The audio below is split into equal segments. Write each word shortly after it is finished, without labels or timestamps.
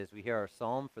As we hear our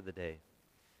psalm for the day,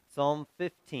 Psalm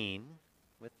 15,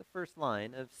 with the first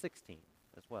line of 16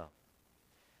 as well.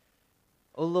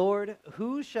 O Lord,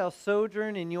 who shall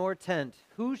sojourn in your tent?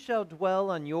 Who shall dwell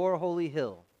on your holy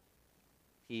hill?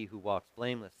 He who walks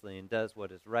blamelessly and does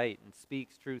what is right and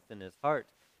speaks truth in his heart,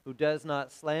 who does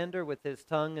not slander with his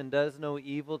tongue and does no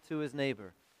evil to his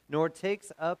neighbor, nor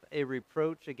takes up a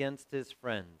reproach against his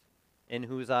friend, in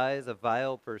whose eyes a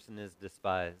vile person is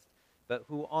despised, but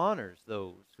who honors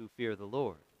those who fear the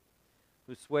Lord,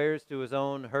 who swears to his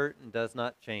own hurt and does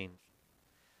not change,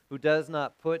 who does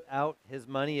not put out his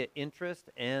money at interest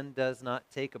and does not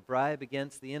take a bribe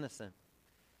against the innocent.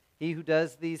 He who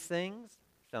does these things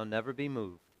shall never be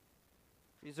moved.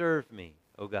 Preserve me,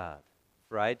 O God,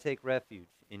 for I take refuge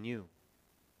in you.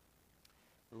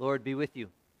 The Lord be with you.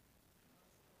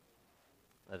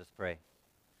 Let us pray.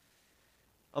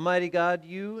 Almighty God,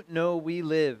 you know we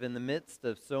live in the midst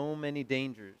of so many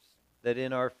dangers that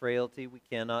in our frailty we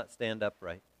cannot stand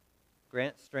upright.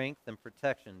 Grant strength and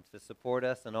protection to support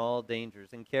us in all dangers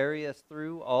and carry us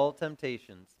through all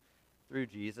temptations through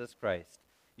Jesus Christ,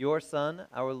 your Son,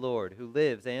 our Lord, who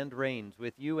lives and reigns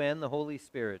with you and the Holy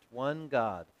Spirit, one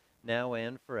God, now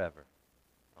and forever.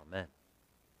 Amen.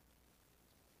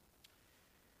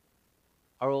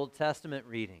 Our Old Testament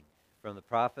reading from the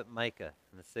prophet Micah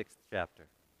in the 6th chapter.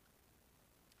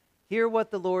 Hear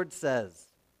what the Lord says.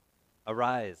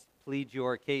 Arise, plead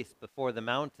your case before the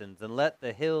mountains, and let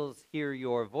the hills hear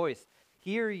your voice.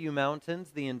 Hear, you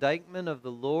mountains, the indictment of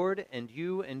the Lord, and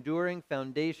you enduring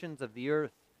foundations of the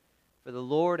earth. For the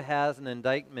Lord has an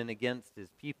indictment against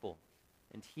his people,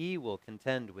 and he will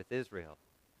contend with Israel.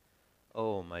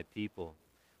 O my people,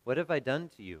 what have I done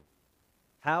to you?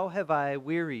 How have I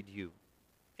wearied you?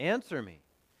 Answer me.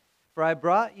 For I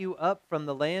brought you up from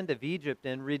the land of Egypt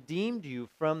and redeemed you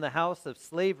from the house of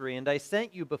slavery, and I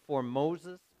sent you before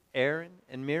Moses, Aaron,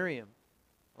 and Miriam.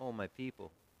 O my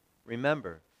people,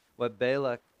 remember what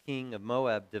Balak king of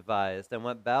Moab devised, and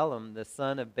what Balaam the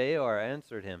son of Beor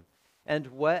answered him, and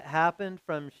what happened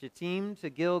from Shittim to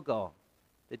Gilgal,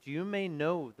 that you may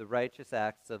know the righteous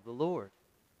acts of the Lord.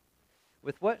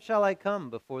 With what shall I come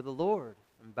before the Lord,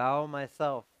 and bow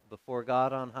myself before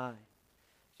God on high?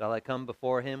 Shall I come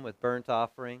before him with burnt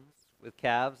offerings, with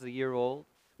calves a year old?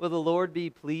 Will the Lord be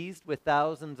pleased with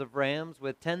thousands of rams,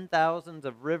 with 10,000s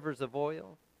of rivers of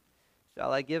oil?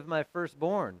 Shall I give my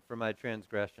firstborn for my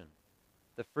transgression,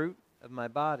 the fruit of my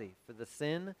body for the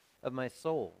sin of my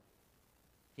soul?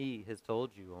 He has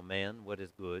told you, O man, what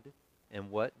is good, and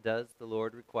what does the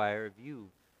Lord require of you,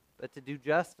 but to do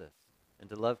justice, and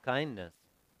to love kindness,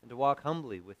 and to walk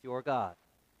humbly with your God.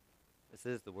 This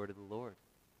is the word of the Lord.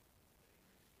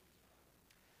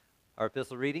 Our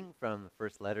epistle reading from the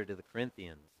first letter to the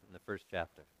Corinthians in the 1st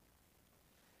chapter.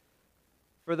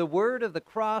 For the word of the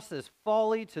cross is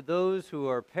folly to those who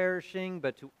are perishing,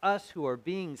 but to us who are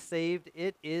being saved,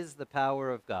 it is the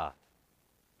power of God.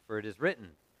 For it is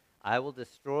written, I will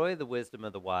destroy the wisdom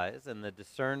of the wise, and the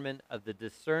discernment of the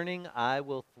discerning I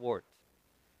will thwart.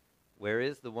 Where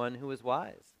is the one who is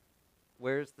wise?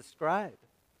 Where is the scribe?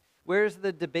 Where is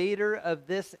the debater of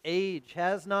this age?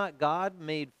 Has not God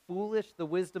made foolish the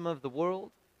wisdom of the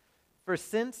world? For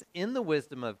since in the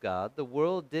wisdom of God the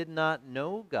world did not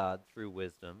know God through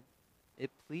wisdom,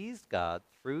 it pleased God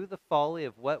through the folly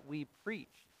of what we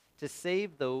preach to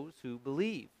save those who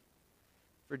believe.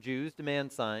 For Jews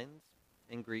demand signs,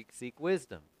 and Greeks seek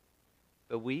wisdom.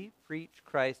 But we preach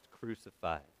Christ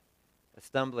crucified, a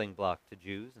stumbling block to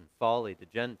Jews and folly to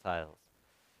Gentiles.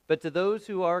 But to those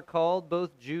who are called,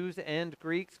 both Jews and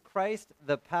Greeks, Christ,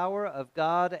 the power of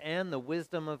God and the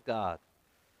wisdom of God.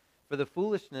 For the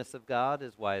foolishness of God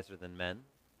is wiser than men,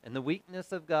 and the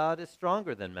weakness of God is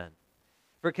stronger than men.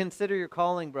 For consider your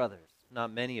calling, brothers.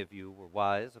 Not many of you were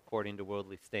wise according to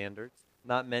worldly standards.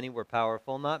 Not many were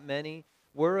powerful. Not many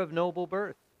were of noble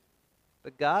birth.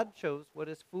 But God chose what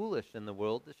is foolish in the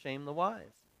world to shame the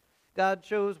wise. God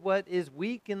chose what is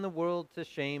weak in the world to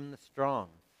shame the strong.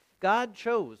 God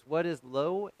chose what is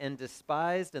low and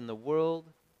despised in the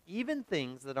world, even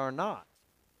things that are not,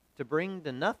 to bring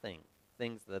to nothing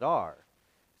things that are,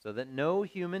 so that no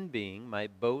human being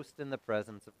might boast in the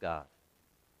presence of God.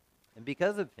 And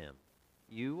because of him,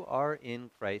 you are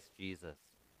in Christ Jesus,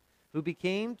 who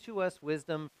became to us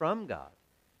wisdom from God,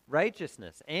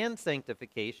 righteousness and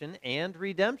sanctification and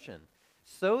redemption,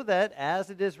 so that, as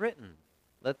it is written,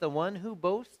 let the one who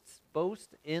boasts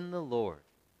boast in the Lord.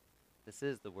 This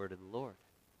is the word of the Lord.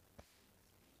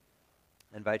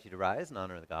 I invite you to rise and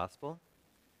honor the gospel.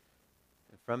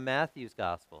 And from Matthew's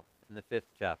gospel in the 5th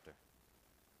chapter.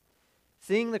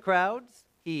 Seeing the crowds,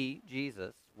 he,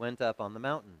 Jesus, went up on the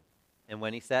mountain. And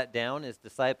when he sat down, his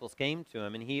disciples came to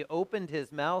him, and he opened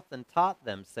his mouth and taught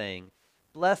them, saying,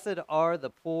 Blessed are the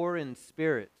poor in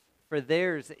spirit, for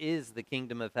theirs is the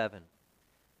kingdom of heaven.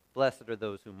 Blessed are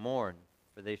those who mourn,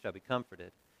 for they shall be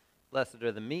comforted. Blessed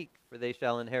are the meek, for they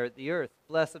shall inherit the earth.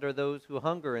 Blessed are those who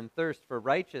hunger and thirst for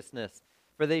righteousness,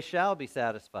 for they shall be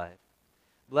satisfied.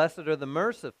 Blessed are the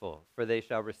merciful, for they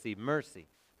shall receive mercy.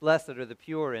 Blessed are the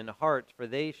pure in heart, for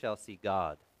they shall see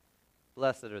God.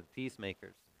 Blessed are the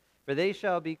peacemakers, for they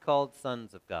shall be called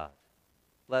sons of God.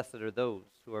 Blessed are those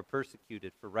who are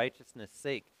persecuted for righteousness'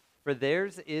 sake, for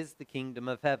theirs is the kingdom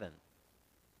of heaven.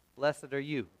 Blessed are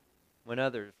you when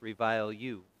others revile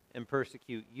you and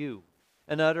persecute you,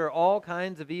 and utter all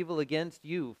kinds of evil against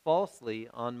you falsely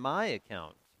on my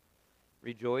account.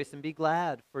 Rejoice and be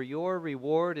glad, for your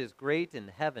reward is great in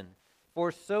heaven,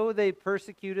 for so they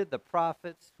persecuted the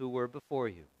prophets who were before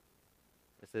you.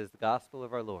 This is the gospel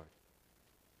of our Lord.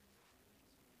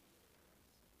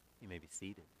 You may be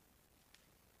seated.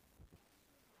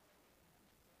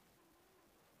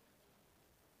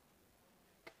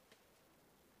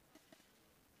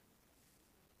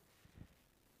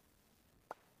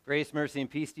 Grace, mercy, and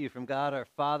peace to you from God our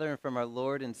Father and from our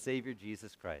Lord and Savior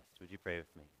Jesus Christ. Would you pray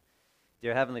with me?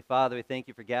 Dear Heavenly Father, we thank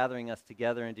you for gathering us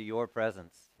together into your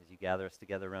presence as you gather us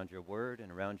together around your word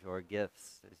and around your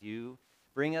gifts. As you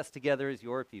bring us together as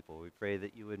your people, we pray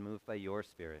that you would move by your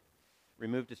Spirit.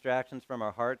 Remove distractions from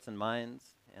our hearts and minds,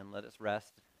 and let us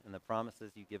rest in the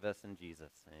promises you give us in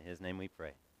Jesus. In his name we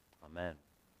pray. Amen.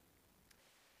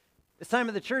 This time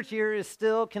of the church year is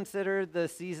still considered the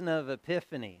season of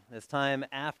Epiphany, this time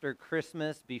after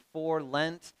Christmas, before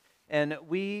Lent. And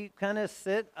we kind of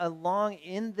sit along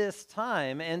in this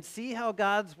time and see how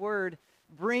God's word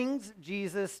brings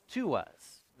Jesus to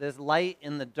us. This light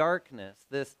in the darkness,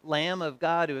 this Lamb of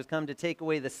God who has come to take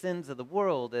away the sins of the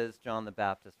world, as John the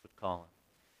Baptist would call him.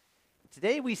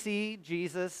 Today we see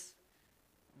Jesus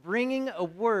bringing a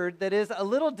word that is a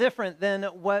little different than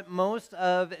what most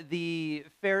of the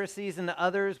Pharisees and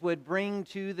others would bring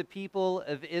to the people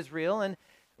of Israel. And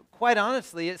quite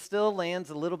honestly, it still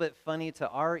lands a little bit funny to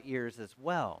our ears as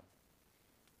well.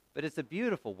 But it's a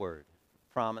beautiful word,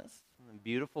 promise, a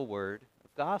beautiful word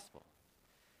of gospel.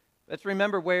 Let's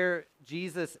remember where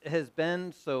Jesus has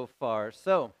been so far.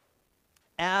 So,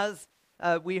 as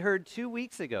we heard 2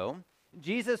 weeks ago,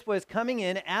 Jesus was coming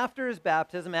in after his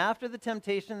baptism, after the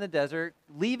temptation in the desert,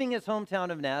 leaving his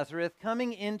hometown of Nazareth,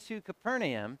 coming into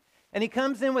Capernaum, and he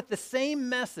comes in with the same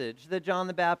message that John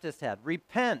the Baptist had.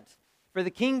 Repent, for the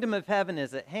kingdom of heaven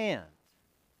is at hand.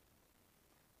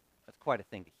 That's quite a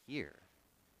thing to hear.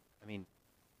 I mean,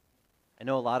 I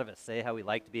know a lot of us say how we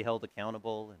like to be held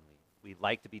accountable, and we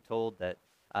like to be told that,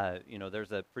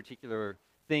 there's a particular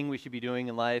thing we should be doing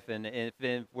in life, and if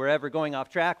we're ever going off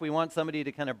track, we want somebody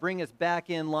to kind of bring us back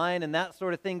in line and that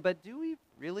sort of thing. But do we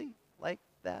really like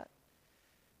that?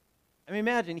 I mean,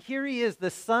 imagine, here he is,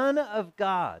 the Son of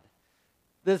God,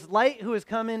 this light who has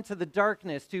come into the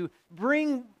darkness to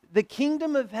bring the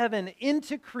kingdom of heaven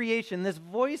into creation, this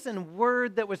voice and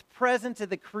word that was present to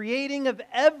the creating of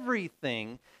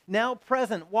everything, now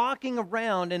present, walking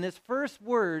around, and his first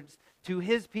words to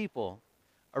his people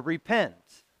are repent.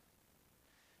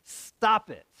 Stop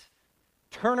it.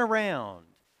 Turn around.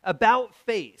 About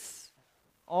face.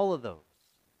 All of those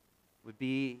would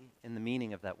be in the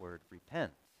meaning of that word,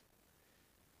 repent.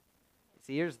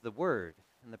 See, here's the word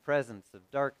in the presence of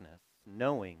darkness,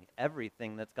 knowing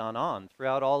everything that's gone on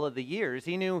throughout all of the years.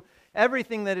 He knew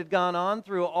everything that had gone on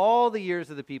through all the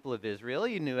years of the people of Israel.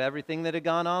 He knew everything that had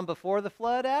gone on before the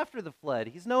flood, after the flood.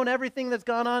 He's known everything that's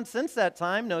gone on since that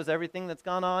time, knows everything that's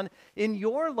gone on in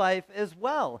your life as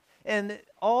well. And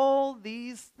all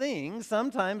these things,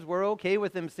 sometimes we're okay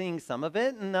with him seeing some of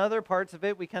it, and other parts of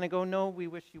it we kind of go, no, we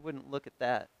wish you wouldn't look at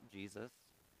that, Jesus.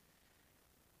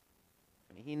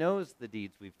 He knows the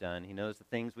deeds we've done. He knows the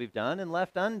things we've done and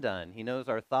left undone. He knows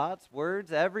our thoughts,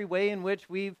 words, every way in which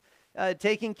we've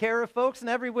taken care of folks and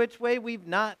every which way we've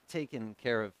not taken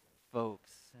care of folks.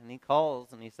 And he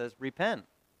calls and he says, repent.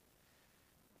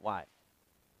 Why?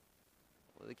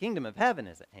 Well, the kingdom of heaven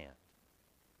is at hand.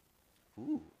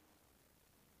 Ooh.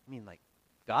 I mean, like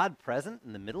God present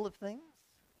in the middle of things?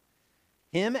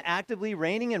 Him actively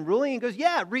reigning and ruling, and goes,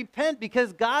 yeah, repent,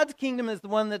 because God's kingdom is the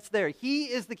one that's there. He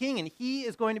is the king, and he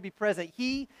is going to be present.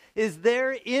 He is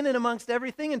there in and amongst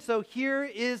everything, and so here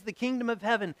is the kingdom of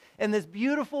heaven. And this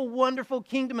beautiful, wonderful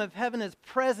kingdom of heaven is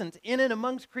present in and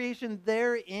amongst creation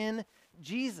there in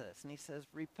Jesus. And he says,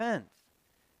 repent,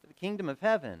 for the kingdom of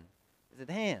heaven is at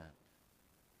hand.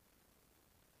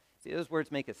 See, those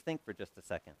words make us think for just a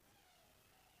second.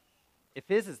 If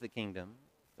his is the kingdom,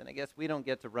 then I guess we don't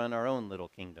get to run our own little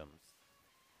kingdoms.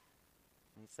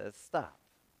 And he says, stop.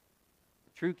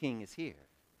 The true king is here.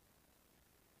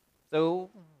 So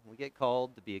we get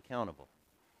called to be accountable.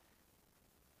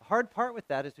 The hard part with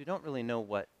that is we don't really know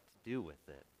what to do with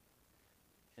it.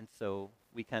 And so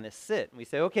we kind of sit and we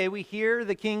say, okay, we hear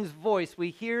the king's voice.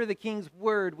 We hear the king's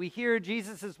word. We hear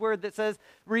Jesus' word that says,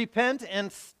 repent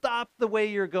and stop the way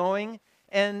you're going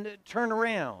and turn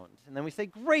around. And then we say,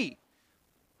 great,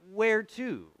 where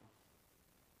to?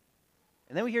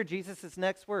 And then we hear Jesus'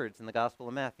 next words in the Gospel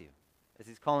of Matthew as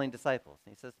he's calling disciples.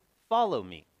 And he says, follow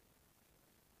me.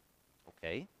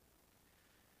 Okay.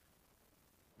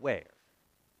 Where?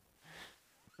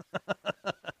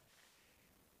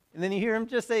 And then you hear him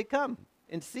just say, come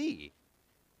and see.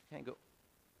 You can't go,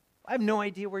 I have no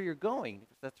idea where you're going. He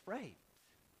goes, that's right.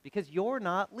 Because you're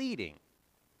not leading.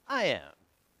 I am.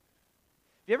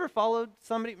 Have you ever followed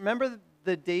somebody? Remember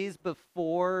the days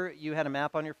before you had a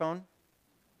map on your phone?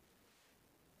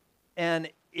 And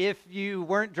if you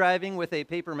weren't driving with a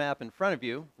paper map in front of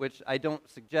you, which I don't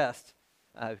suggest,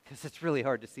 because it's really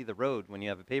hard to see the road when you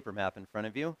have a paper map in front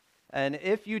of you, and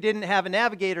if you didn't have a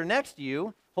navigator next to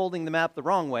you holding the map the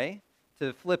wrong way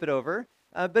to flip it over,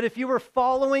 but if you were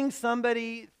following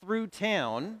somebody through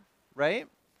town, right,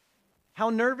 how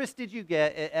nervous did you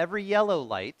get at every yellow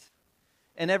light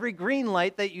and every green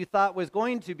light that you thought was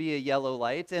going to be a yellow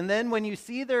light, and then when you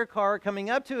see their car coming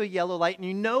up to a yellow light and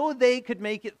you know they could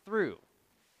make it through,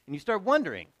 and you start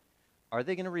wondering, are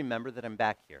they going to remember that I'm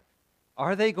back here?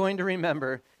 Are they going to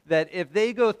remember that if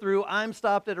they go through, I'm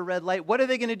stopped at a red light? What are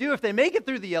they going to do if they make it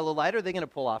through the yellow light? Are they going to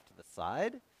pull off to the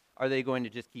side? Are they going to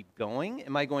just keep going?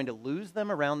 Am I going to lose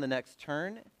them around the next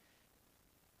turn?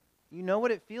 You know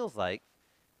what it feels like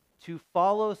to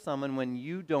follow someone when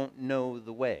you don't know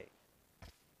the way.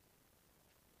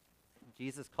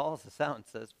 Jesus calls us out and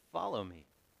says, follow me.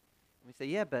 And we say,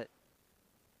 yeah, but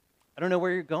I don't know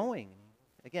where you're going.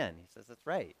 Again, he says, that's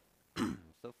right.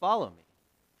 So follow me.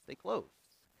 Stay close.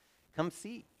 Come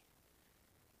see.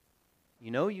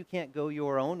 You know you can't go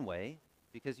your own way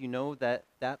because you know that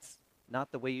that's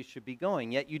not the way you should be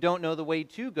going. Yet you don't know the way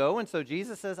to go, and so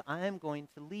Jesus says, I am going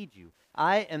to lead you.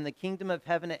 I am the kingdom of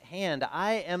heaven at hand.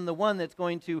 I am the one that's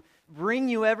going to bring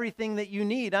you everything that you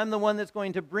need. I'm the one that's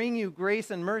going to bring you grace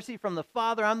and mercy from the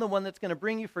Father. I'm the one that's going to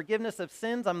bring you forgiveness of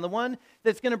sins. I'm the one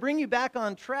that's going to bring you back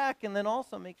on track and then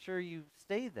also make sure you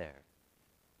stay there.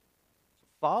 So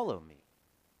follow me.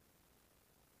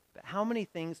 But how many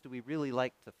things do we really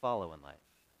like to follow in life?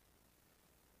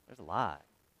 There's a lot.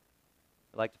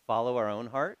 We like to follow our own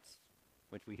hearts,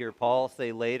 which we hear Paul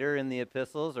say later in the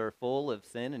epistles are full of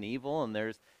sin and evil, and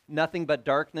there's nothing but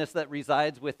darkness that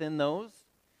resides within those.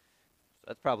 So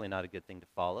that's probably not a good thing to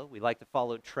follow. We like to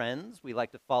follow trends. We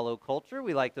like to follow culture.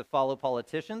 We like to follow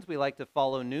politicians. We like to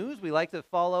follow news. We like to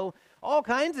follow all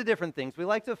kinds of different things. We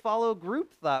like to follow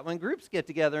group thought when groups get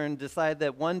together and decide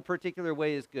that one particular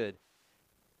way is good.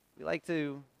 We like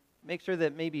to make sure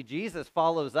that maybe Jesus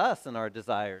follows us in our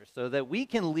desires so that we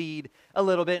can lead a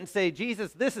little bit and say,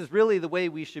 Jesus, this is really the way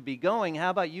we should be going.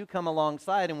 How about you come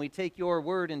alongside and we take your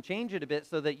word and change it a bit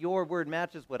so that your word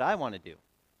matches what I want to do?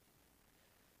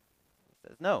 He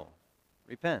says, no,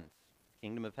 repent. The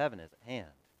kingdom of heaven is at hand.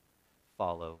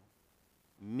 Follow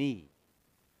me.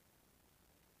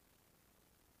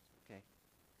 Okay.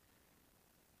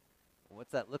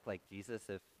 What's that look like, Jesus,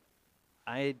 if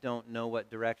I don't know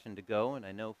what direction to go and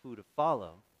I know who to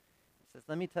follow? He says,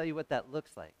 let me tell you what that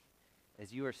looks like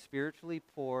as you are spiritually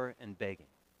poor and begging.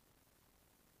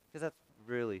 Because that's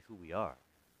really who we are,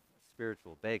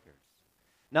 spiritual beggars.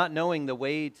 Not knowing the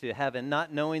way to heaven,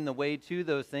 not knowing the way to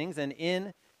those things, and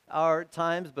in our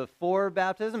times before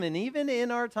baptism and even in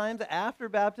our times after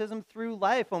baptism through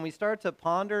life, when we start to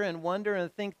ponder and wonder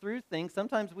and think through things,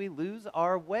 sometimes we lose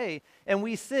our way and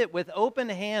we sit with open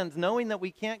hands knowing that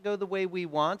we can't go the way we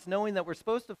want, knowing that we're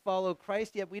supposed to follow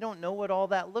Christ, yet we don't know what all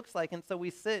that looks like. And so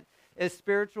we sit as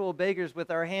spiritual beggars with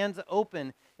our hands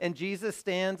open, and Jesus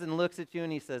stands and looks at you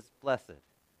and he says, blessed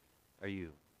are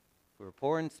you who are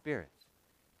poor in spirit,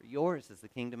 for yours is the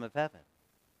kingdom of heaven.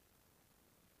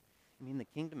 You mean the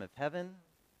kingdom of heaven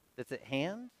that's at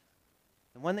hand?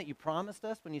 The one that you promised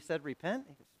us when you said repent?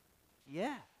 He goes,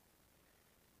 yeah,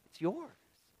 it's yours.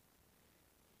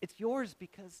 It's yours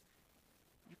because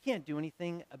you can't do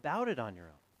anything about it on your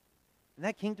own. And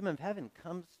that kingdom of heaven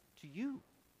comes to you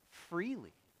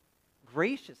freely,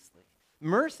 graciously,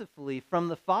 mercifully from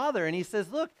the Father. And he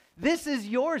says, look, this is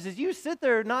yours. As you sit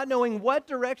there not knowing what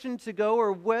direction to go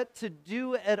or what to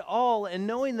do at all, and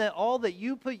knowing that all that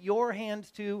you put your hands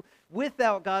to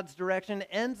without God's direction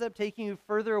ends up taking you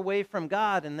further away from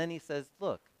God. And then he says,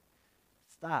 look,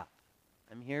 stop.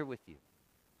 I'm here with you.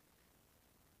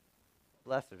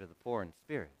 Blessed are the poor in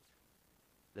spirit,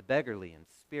 the beggarly in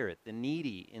spirit, the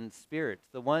needy in spirit,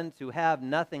 the ones who have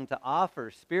nothing to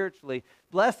offer spiritually.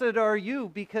 Blessed are you,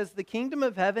 because the kingdom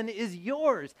of heaven is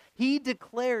yours. He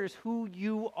declares who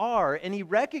you are, and he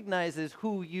recognizes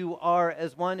who you are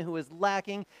as one who is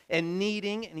lacking and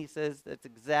needing, and he says, that's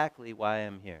exactly why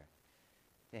I'm here,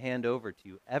 to hand over to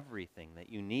you everything that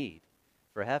you need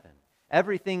for heaven.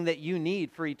 Everything that you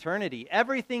need for eternity,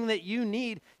 everything that you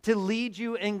need to lead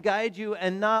you and guide you,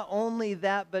 and not only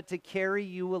that, but to carry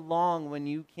you along when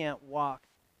you can't walk,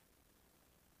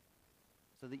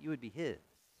 so that you would be his,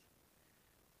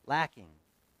 lacking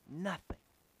nothing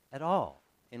at all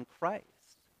in Christ.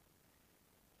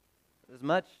 As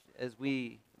much as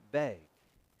we beg,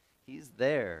 he's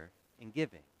there in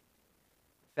giving.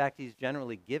 In fact, he's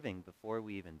generally giving before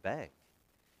we even beg.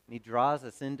 And he draws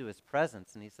us into his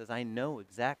presence, and he says, I know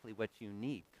exactly what you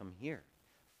need. Come here.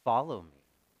 Follow me.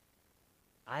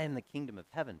 I am the kingdom of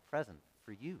heaven present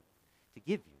for you, to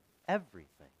give you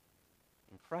everything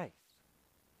in Christ.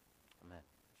 Amen.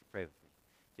 Would you pray with me?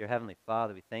 Dear Heavenly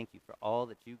Father, we thank you for all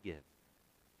that you give.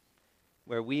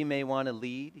 Where we may want to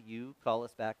lead, you call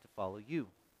us back to follow you.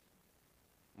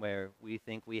 Where we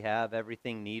think we have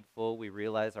everything needful, we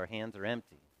realize our hands are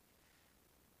empty.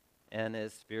 And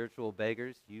as spiritual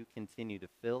beggars, you continue to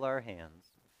fill our hands,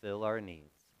 fill our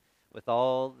needs with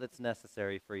all that's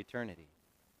necessary for eternity.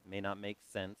 It may not make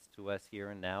sense to us here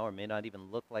and now, or may not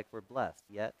even look like we're blessed,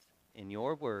 yet in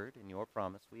your word, in your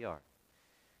promise, we are.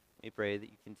 We pray that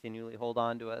you continually hold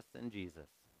on to us in Jesus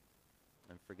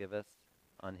and forgive us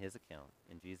on his account.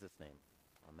 In Jesus' name,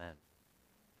 amen.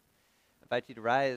 I invite you to rise.